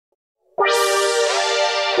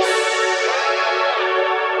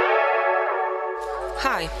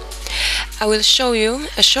I will show you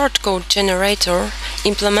a shortcode generator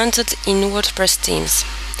implemented in WordPress themes.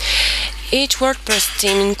 Each WordPress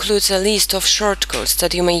theme includes a list of shortcodes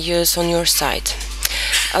that you may use on your site.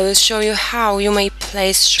 I will show you how you may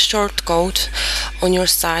place shortcode on your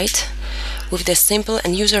site with the simple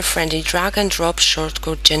and user-friendly drag-and-drop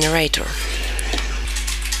shortcode generator.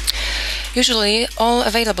 Usually, all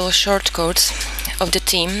available shortcodes of the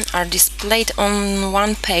theme are displayed on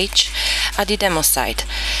one page at the demo site,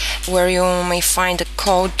 where you may find the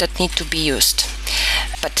code that need to be used.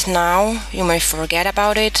 But now you may forget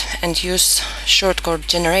about it and use shortcode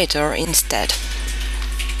generator instead.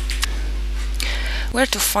 Where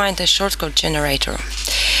to find the shortcode generator?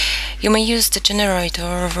 You may use the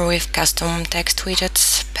generator with custom text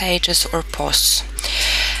widgets, pages or posts.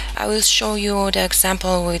 I will show you the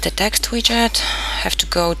example with the text widget. Have to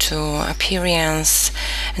go to Appearance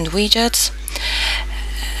and Widgets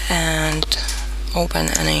and open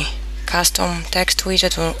any custom text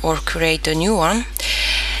widget or create a new one.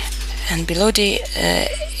 And below the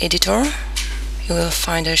editor you will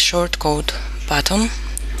find a shortcode button.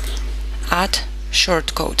 Add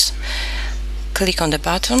shortcodes. Click on the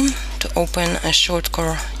button to open a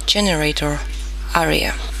shortcode generator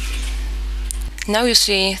area. Now you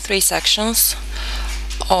see three sections,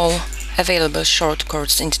 all available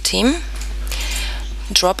shortcodes in the theme: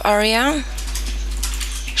 drop area,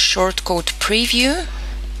 shortcode preview,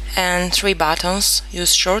 and three buttons: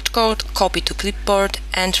 use shortcode, copy to clipboard,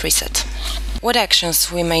 and reset. What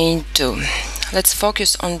actions we may do? Let's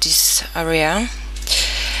focus on this area.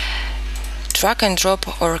 Drag and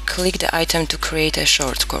drop or click the item to create a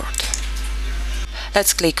shortcode.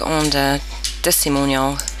 Let's click on the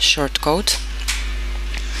testimonial shortcode.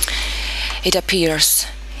 It appears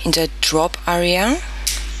in the drop area,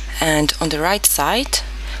 and on the right side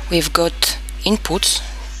we've got inputs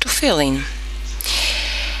to fill in.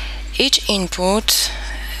 Each input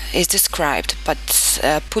is described, but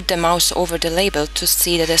put the mouse over the label to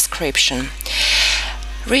see the description.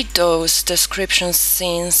 Read those descriptions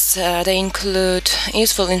since they include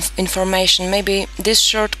useful information. Maybe this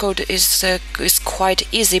shortcode is quite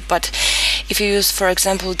easy, but if you use, for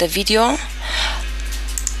example, the video,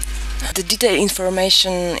 the detailed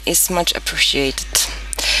information is much appreciated.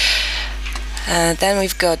 Then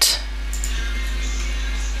we've got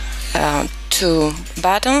two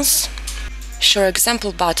buttons. Show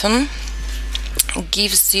example button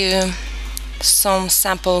gives you some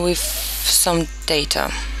sample with some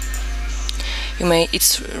data.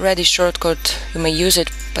 It's ready shortcode, you may use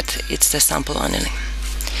it, but it's the sample only.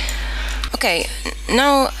 Okay,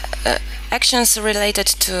 now actions related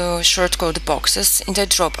to shortcode boxes in the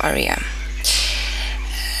drop area.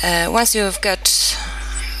 Once you've got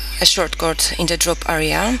a shortcode in the drop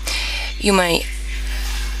area, you may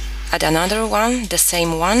add another one, the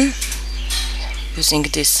same one, using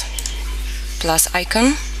this plus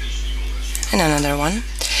icon, and another one.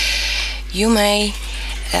 You may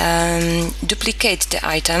duplicate the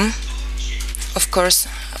item. Of course,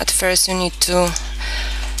 at first you need to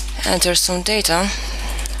enter some data.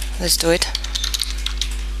 Let's do it.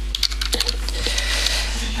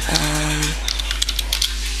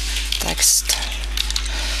 Text,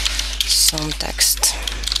 some text.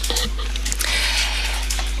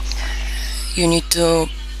 You need to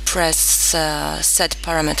press Set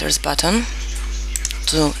Parameters button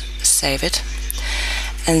to save it,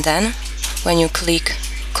 and then when you click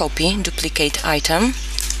Copy, Duplicate Item,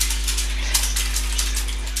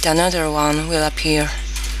 another one will appear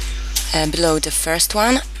below the first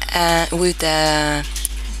one with the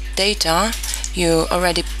data you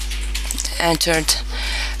already entered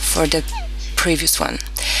for the previous one.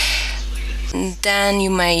 Then you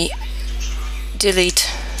may delete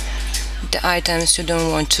the items you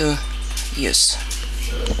don't want to use.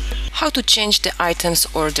 How to change the items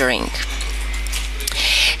ordering?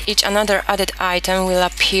 Each another added item will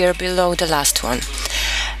appear below the last one.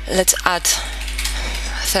 Let's add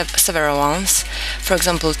several ones. For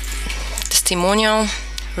example, testimonial,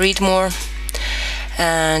 read more,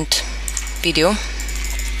 and video.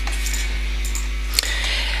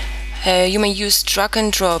 You may use drag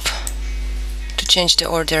and drop to change the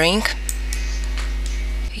ordering.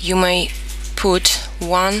 You may put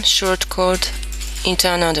one shortcode into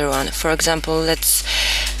another one. For example, let's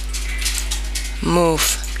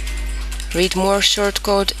move read more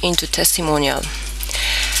shortcode into testimonial.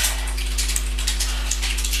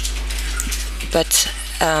 But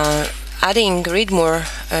adding read more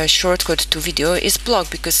shortcode to video is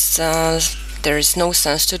blocked because there is no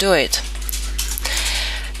sense to do it.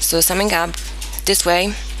 So summing up, this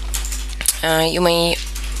way you may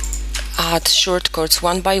add shortcodes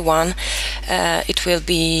one by one. It will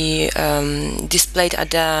be displayed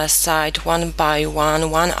at the side one by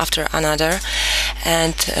one, one after another,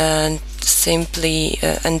 and simply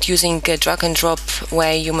and using a drag and drop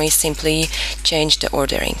way you may simply change the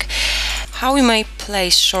ordering. How you may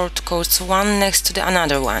place shortcodes one next to the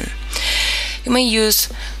another one? You may use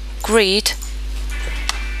grid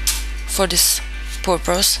for this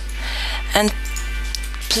purpose and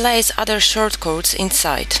place other shortcodes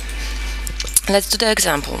inside. Let's do the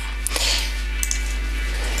example.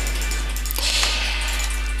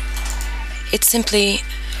 It's simply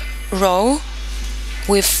row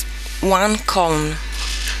with one column.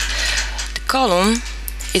 The column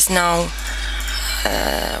is now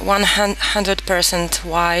 100%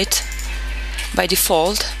 wide by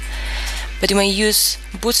default, but you may use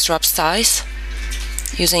bootstrap size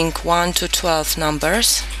using 1 to 12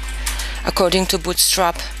 numbers according to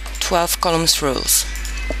bootstrap 12 columns rules.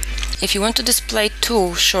 If you want to display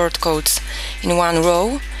two shortcodes in one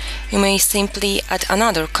row, you may simply add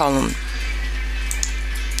another column.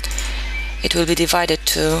 It will be divided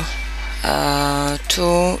to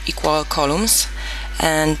two equal columns,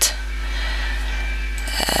 and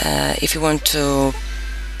if you want to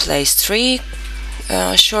place three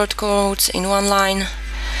shortcodes in one line,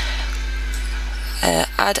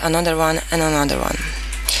 add another one and another one.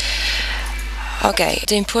 Okay,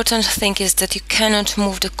 the important thing is that you cannot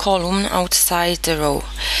move the column outside the row.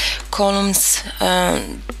 Columns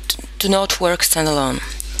do not work standalone.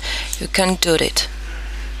 You can't do it.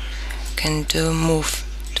 You can move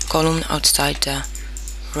the column outside the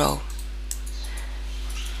row.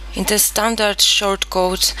 In the standard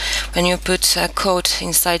shortcode, when you put a code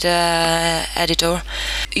inside the editor,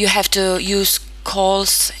 you have to use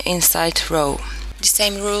calls inside row. The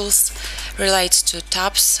same rules relate to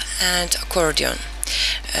tabs and accordion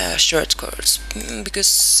shortcodes,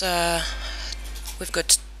 because we've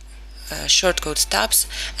got shortcode tabs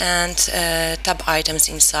and tab items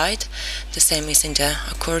inside. The same is in the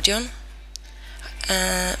accordion.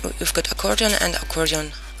 We've got accordion and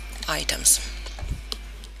accordion items.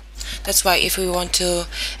 That's why if we want to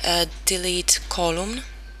delete column,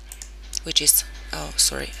 which is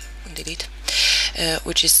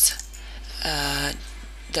which is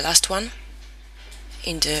the last one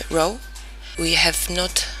in the row, we have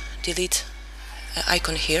not delete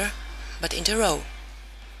icon here, but in the row,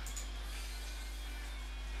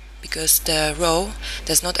 because the row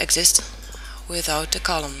does not exist without the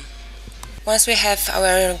column. Once we have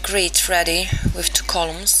our grid ready with two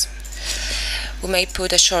columns, we may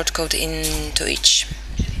put a shortcode into each.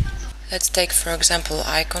 Let's take, for example,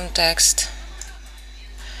 icon text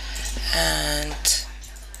and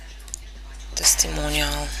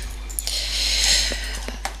testimonial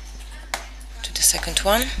to the second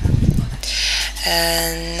one,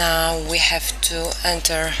 and now we have to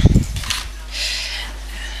enter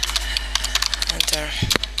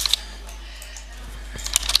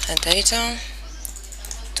a data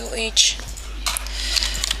to each,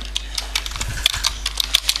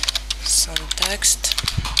 some text,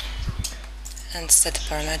 and set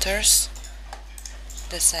parameters.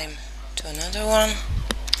 The same to another one.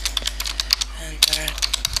 Enter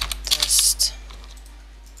test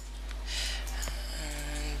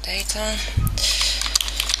data,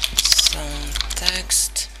 some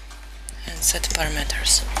text, and set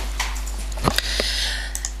parameters.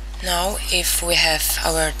 Now, if we have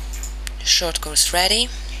our shortcodes ready,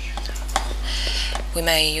 we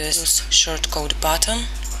may use shortcode button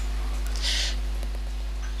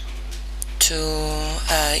to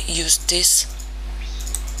use this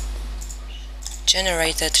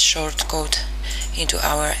generated shortcode into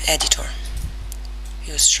our editor.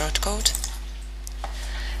 Use shortcode,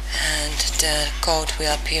 and the code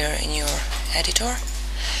will appear in your editor.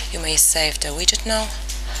 You may save the widget now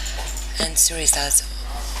and see results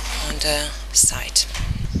on the site.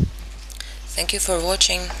 Thank you for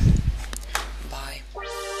watching.